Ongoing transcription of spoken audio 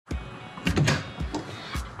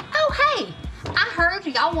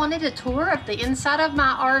told you y'all wanted a tour of the inside of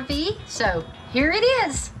my RV, so here it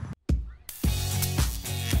is.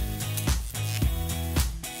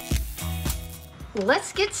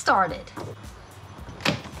 Let's get started.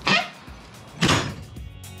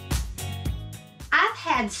 I've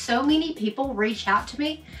had so many people reach out to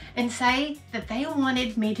me and say that they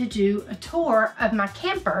wanted me to do a tour of my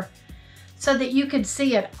camper so that you could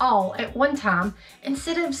see it all at one time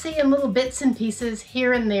instead of seeing little bits and pieces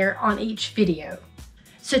here and there on each video.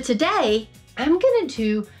 So today I'm gonna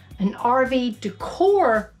do an RV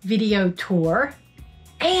decor video tour,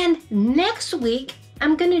 and next week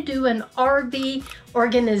I'm gonna do an RV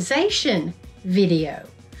organization video.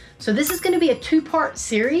 So this is gonna be a two-part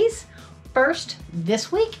series. First, this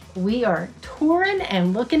week, we are touring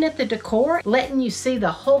and looking at the decor, letting you see the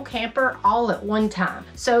whole camper all at one time.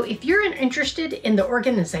 So if you're interested in the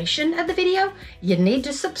organization of the video, you need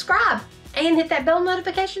to subscribe and hit that bell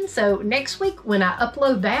notification so next week when I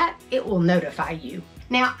upload that, it will notify you.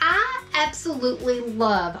 Now, I absolutely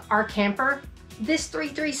love our camper. This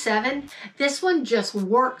 337, this one just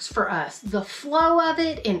works for us. The flow of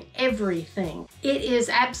it and everything. It is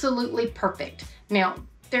absolutely perfect. Now,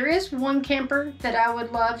 there is one camper that I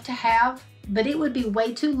would love to have, but it would be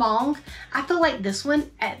way too long. I feel like this one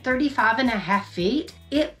at 35.5 feet,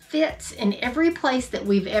 it fits in every place that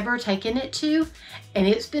we've ever taken it to, and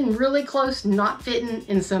it's been really close not fitting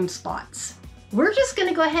in some spots. We're just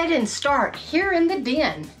gonna go ahead and start here in the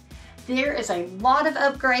den. There is a lot of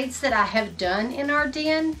upgrades that I have done in our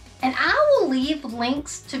den, and I will leave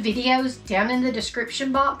links to videos down in the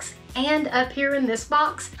description box and up here in this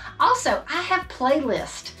box. Also, I have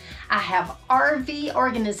playlists. I have RV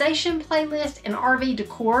organization playlist and RV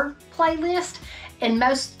decor playlist, and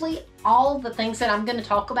mostly all the things that I'm gonna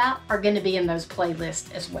talk about are gonna be in those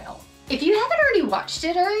playlists as well. If you haven't already watched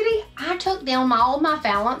it already, I took down all my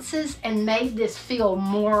valances and made this feel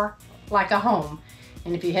more like a home.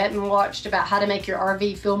 And if you hadn't watched about how to make your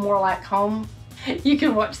RV feel more like home, you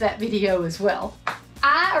can watch that video as well.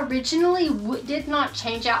 I originally did not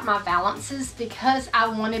change out my valances because I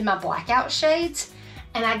wanted my blackout shades,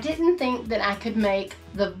 and I didn't think that I could make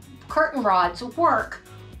the curtain rods work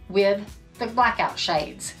with the blackout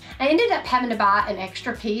shades. I ended up having to buy an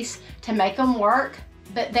extra piece to make them work,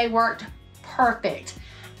 but they worked perfect.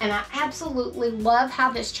 And I absolutely love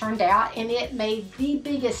how this turned out, and it made the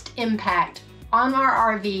biggest impact on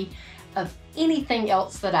our RV of anything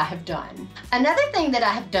else that I have done. Another thing that I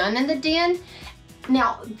have done in the den,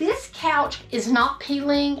 now this couch is not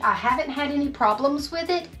peeling. I haven't had any problems with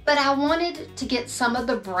it, but I wanted to get some of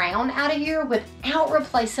the brown out of here without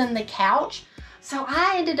replacing the couch. So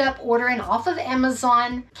I ended up ordering off of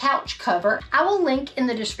Amazon couch cover. I will link in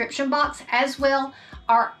the description box as well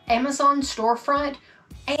our Amazon storefront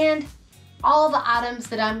and all the items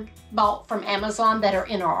that I'm bought from Amazon that are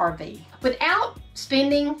in our RV. Without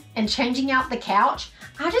spending and changing out the couch,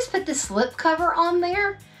 I just put the slip cover on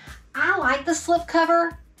there. I like the slip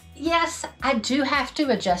cover. Yes, I do have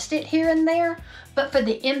to adjust it here and there, but for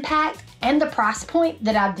the impact and the price point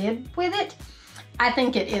that I did with it, I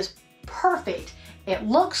think it is perfect. It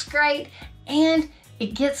looks great, and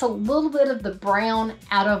it gets a little bit of the brown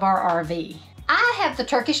out of our RV. I have the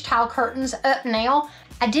Turkish tile curtains up now.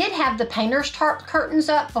 I did have the painter's tarp curtains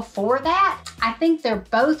up before that. I think they're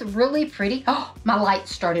both really pretty. Oh, my light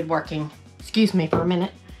started working. Excuse me for a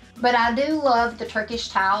minute. But I do love the Turkish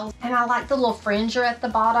tiles, and I like the little fringer at the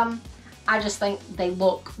bottom. I just think they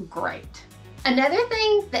look great. Another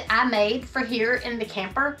thing that I made for here in the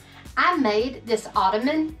camper, I made this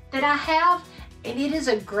ottoman that I have, and it is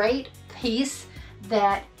a great piece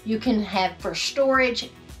that you can have for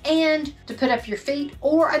storage and to put up your feet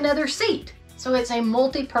or another seat. So it's a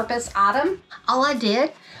multi-purpose item. All I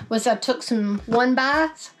did was I took some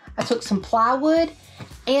 1x, I took some plywood,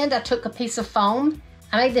 and I took a piece of foam.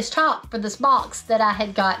 I made this top for this box that I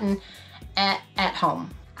had gotten at home.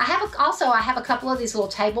 I have a couple of these little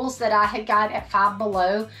tables that I had got at Five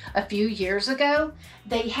Below a few years ago.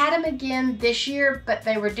 They had them again this year, but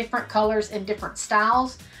they were different colors and different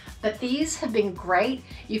styles. But these have been great.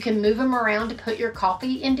 You can move them around to put your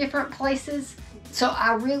coffee in different places. So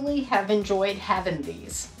I really have enjoyed having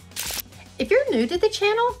these. If you're new to the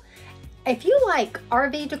channel, if you like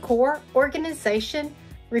RV decor, organization,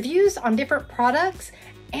 reviews on different products,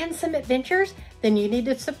 and some adventures, then you need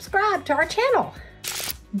to subscribe to our channel.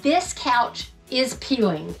 This couch is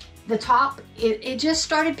peeling. The top, it just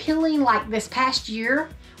started peeling like this past year.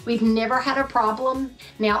 We've never had a problem.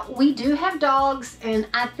 Now, we do have dogs, and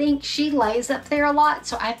I think she lays up there a lot,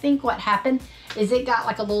 so I think what happened is it got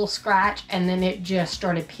like a little scratch, and then it just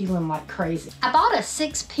started peeling like crazy. I bought a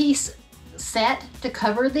 6-piece set to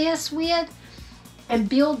cover this with, and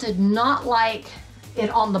Bill did not like it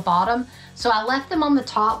on the bottom. So I left them on the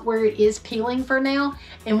top where it is peeling for now,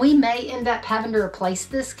 and we may end up having to replace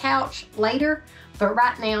this couch later, but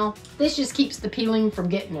right now, this just keeps the peeling from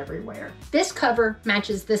getting everywhere. This cover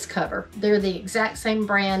matches this cover. They're the exact same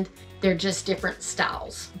brand, they're just different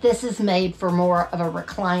styles. This is made for more of a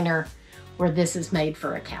recliner, where this is made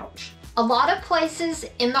for a couch. A lot of places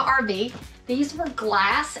in the RV, these were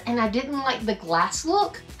glass, and I didn't like the glass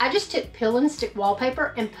look. I just took peel and stick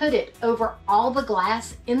wallpaper and put it over all the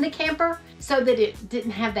glass in the camper so that it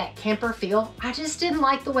didn't have that camper feel. I just didn't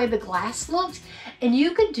like the way the glass looked, and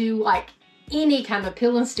you could do like any kind of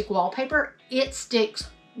peel and stick wallpaper. It sticks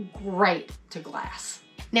great to glass.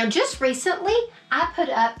 Now, just recently, I put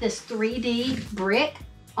up this 3D brick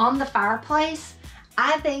on the fireplace.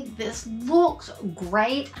 I think this looks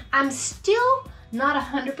great. I'm still not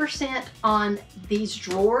 100% on these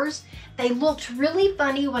drawers. They looked really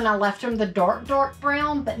funny when I left them the dark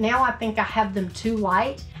brown, but now I think I have them too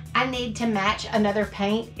light. I need to match another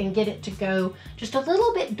paint and get it to go just a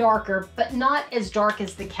little bit darker, but not as dark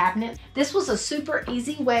as the cabinet. This was a super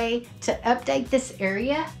easy way to update this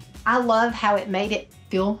area. I love how it made it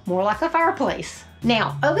feel more like a fireplace.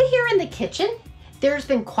 Now, over here in the kitchen, there's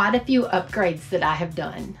been quite a few upgrades that I have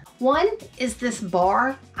done. One is this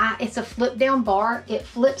bar. It's a flip down bar. It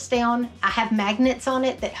flips down. I have magnets on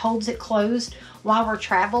it that holds it closed while we're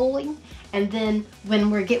traveling. And then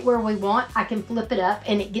when we get where we want, I can flip it up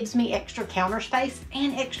and it gives me extra counter space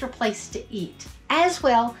and extra place to eat. As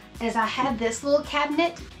well as I have this little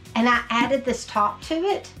cabinet, and I added this top to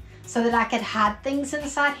it so that I could hide things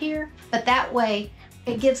inside here. But that way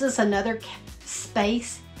it gives us another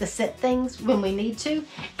space to set things when we need to,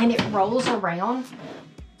 and it rolls around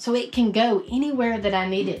so it can go anywhere that I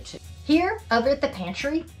need it to. Here over at the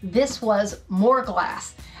pantry, this was more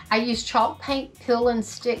glass. I used chalk paint, peel and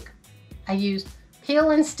stick. I used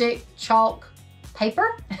peel and stick chalk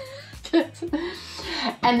paper.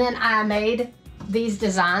 And then I made these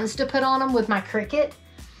designs to put on them with my Cricut,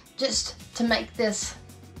 just to make this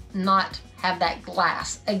not have that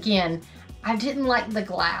glass. Again, I didn't like the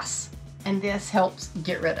glass, and this helps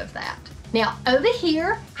get rid of that. Now over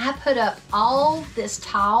here, I put up all this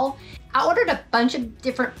tile. I ordered a bunch of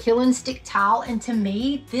different peel and stick tile, and to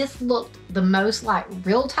me, this looked the most like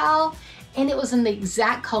real tile, and it was in the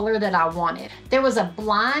exact color that I wanted. There was a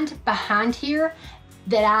blind behind here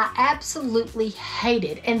that I absolutely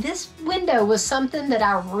hated, and this window was something that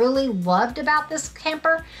I really loved about this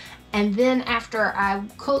camper. And then after I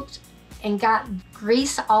cooked and got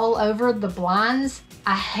grease all over the blinds,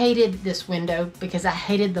 I hated this window because I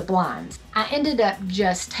hated the blinds. I ended up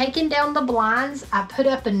just taking down the blinds. I put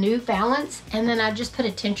up a new valance, and then I just put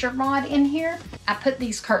a tension rod in here. I put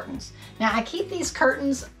these curtains. Now I keep these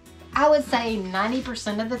curtains, I would say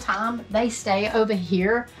 90% of the time they stay over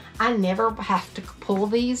here. I never have to pull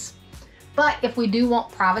these, but if we do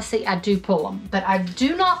want privacy, I do pull them. But I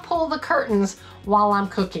do not pull the curtains while I'm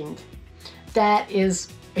cooking. That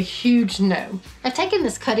is a huge no. I've taken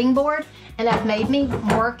this cutting board and I've made me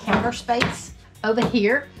more counter space over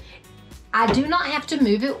here. I do not have to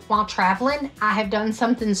move it while traveling. I have done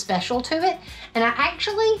something special to it, and I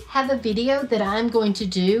actually have a video that I'm going to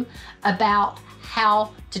do about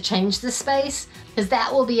how to change the space, because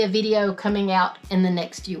that will be a video coming out in the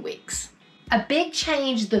next few weeks. A big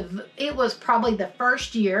change, it was probably the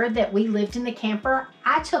first year that we lived in the camper,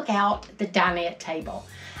 I took out the dinette table.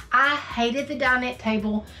 I hated the dinette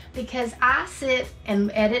table because I sit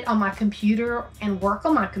and edit on my computer and work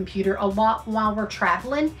on my computer a lot while we're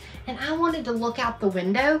traveling, and I wanted to look out the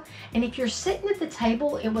window. And if you're sitting at the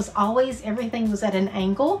table, it was always, everything was at an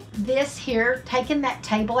angle. This here, taking that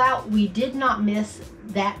table out, we did not miss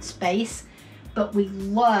that space, but we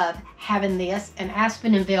love having this, and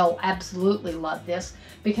Aspen and Bill absolutely love this,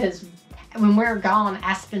 because when we're gone,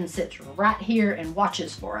 Aspen sits right here and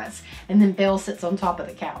watches for us, and then Bill sits on top of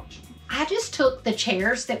the couch. I just took the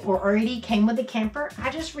chairs that were already came with the camper, I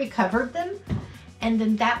just recovered them, and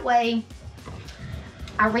then that way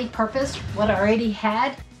I repurposed what I already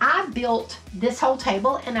had. I built this whole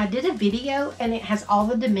table, and I did a video, and it has all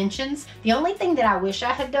the dimensions. The only thing that I wish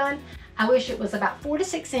I had done, I wish it was about 4 to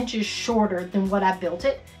 6 inches shorter than what I built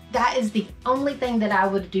it. That is the only thing that I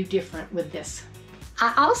would do different with this.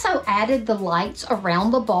 I also added the lights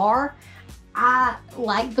around the bar. I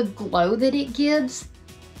like the glow that it gives.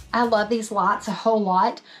 I love these lights a whole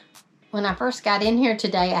lot. When I first got in here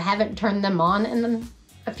today, I haven't turned them on in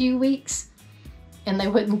a few weeks, and they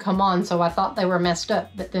wouldn't come on, so I thought they were messed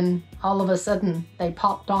up, but then all of a sudden they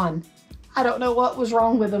popped on. I don't know what was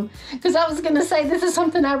wrong with them, because I was going to say this is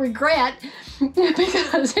something I regret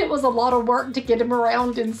because it was a lot of work to get them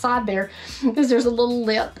around inside there, because there's a little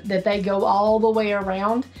lip that they go all the way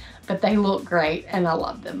around, but they look great and I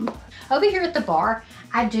love them. Over here at the bar,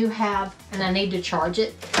 I do have, and I need to charge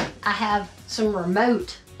it, I have some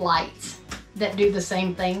remote lights that do the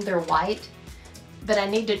same thing. They're white, but I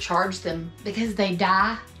need to charge them because they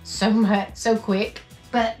die so quick.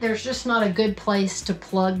 But there's just not a good place to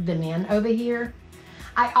plug them in over here.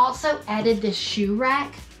 I also added this shoe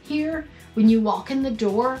rack here when you walk in the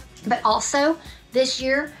door. But also this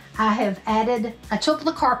year I took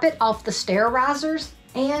the carpet off the stair risers,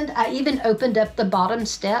 and I even opened up the bottom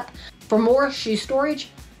step for more shoe storage.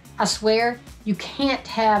 I swear you can't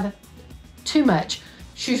have too much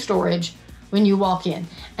shoe storage when you walk in.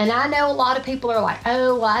 And I know a lot of people are like,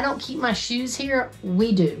 oh, well, I don't keep my shoes here.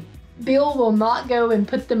 We do. Bill will not go and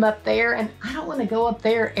put them up there, and I don't want to go up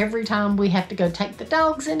there every time we have to go take the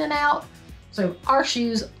dogs in and out. So our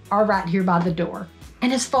shoes are right here by the door.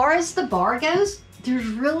 And as far as the bar goes, there's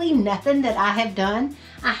really nothing that I have done.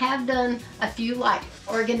 I have done a few like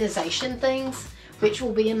organization things, which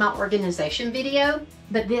will be in my organization video,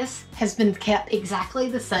 but this has been kept exactly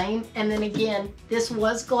the same. And then again, this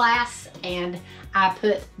was glass, and I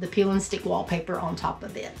put the peel and stick wallpaper on top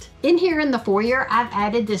of it. In here in the foyer, I've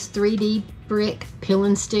added this 3D brick peel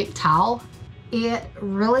and stick tile. It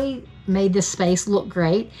really made the space look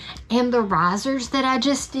great. And the risers that I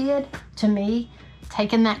just did, to me,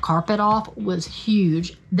 taking that carpet off was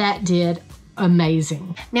huge. That did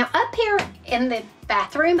amazing. Now up here in the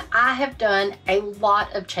bathroom, I have done a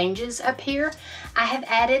lot of changes up here. I have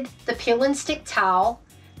added the peel and stick tile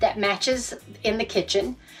that matches in the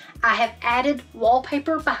kitchen. I have added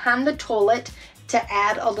wallpaper behind the toilet to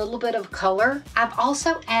add a little bit of color. I've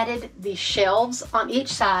also added the shelves on each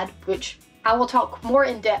side, which I will talk more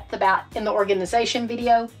in depth about in the organization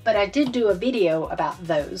video, but I did do a video about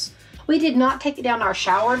those. We did not take down our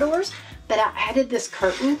shower doors, but I added this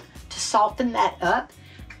curtain to soften that up.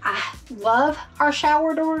 I love our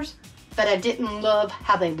shower doors, but I didn't love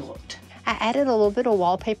how they looked. I added a little bit of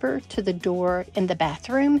wallpaper to the door in the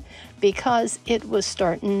bathroom because it was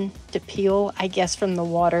starting to peel, I guess, from the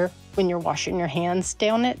water when you're washing your hands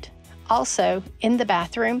down it. Also, in the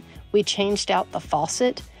bathroom, we changed out the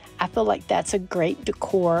faucet. I feel like that's a great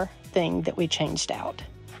decor thing that we changed out.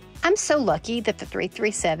 I'm so lucky that the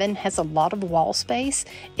 337 has a lot of wall space.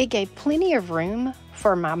 It gave plenty of room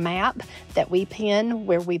for my map that we pin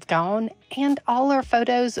where we've gone and all our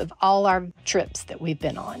photos of all our trips that we've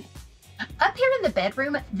been on. Up here in the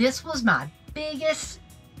bedroom, this was my biggest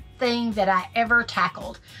thing that I ever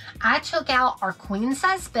tackled. I took out our queen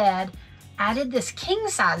size bed, added this king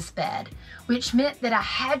size bed, which meant that I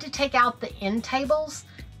had to take out the end tables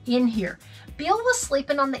in here. Bill was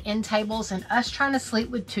sleeping on the end tables, and us trying to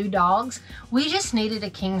sleep with 2 dogs, we just needed a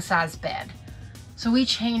king size bed. So we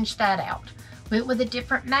changed that out. Went with a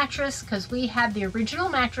different mattress because we had the original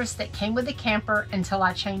mattress that came with the camper until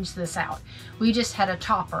I changed this out. We just had a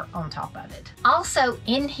topper on top of it. Also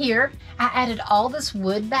in here, I added all this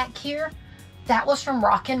wood back here. That was from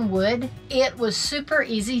Rockin' Wood. It was super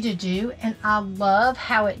easy to do, and I love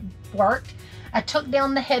how it worked. I took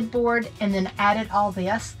down the headboard and then added all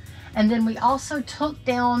this. And then we also took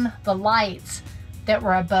down the lights that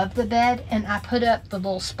were above the bed, and I put up the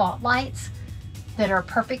little spotlights that are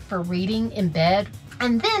perfect for reading in bed.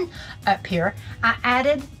 And then up here, I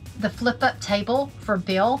added the flip up table for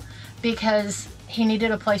Bill because he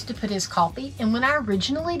needed a place to put his coffee. And when I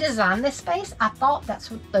originally designed this space, I thought that's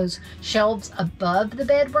what those shelves above the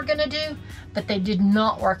bed were gonna do, but they did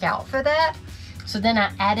not work out for that. So then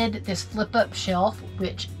I added this flip up shelf,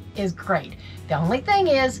 which is great. The only thing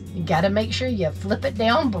is, you gotta make sure you flip it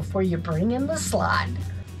down before you bring in the slide.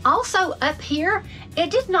 Also up here, it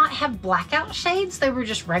did not have blackout shades. They were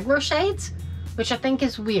just regular shades, which I think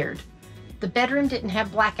is weird. The bedroom didn't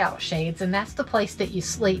have blackout shades, and that's the place that you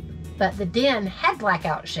sleep, but the den had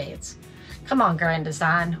blackout shades. Come on, Grand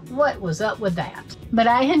Design, what was up with that? But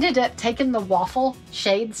I ended up taking the waffle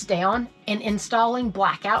shades down and installing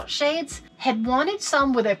blackout shades. Had wanted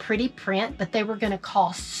some with a pretty print, but they were gonna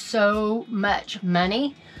cost so much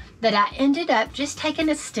money that I ended up just taking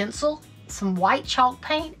a stencil, some white chalk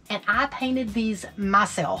paint, and I painted these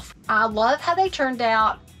myself. I love how they turned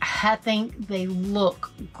out. I think they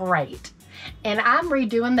look great. And I'm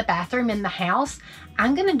redoing the bathroom in the house.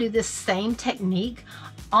 I'm gonna do this same technique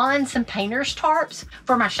on some painter's tarps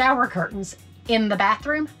for my shower curtains in the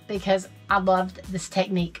bathroom because I loved this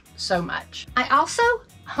technique so much. I also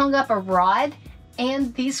hung up a rod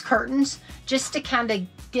and these curtains just to kind of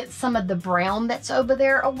get some of the brown that's over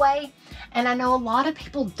there away. And I know a lot of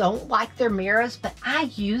people don't like their mirrors, but I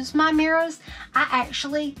use my mirrors. I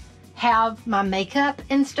actually have my makeup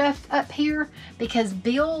and stuff up here because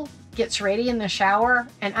Bill gets ready in the shower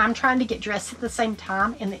and I'm trying to get dressed at the same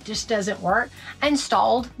time and it just doesn't work. I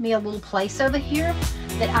installed me a little place over here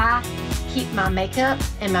that I keep my makeup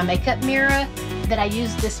and my makeup mirror, that I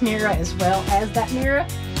use this mirror as well as that mirror.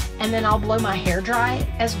 And then I'll blow my hair dry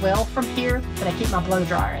as well from here, but I keep my blow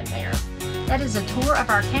dryer in there. That is a tour of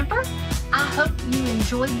our camper. I hope you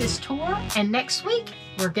enjoyed this tour, and next week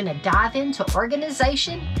we're gonna dive into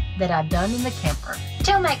organization that I've done in the camper.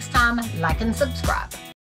 Till next time, like and subscribe.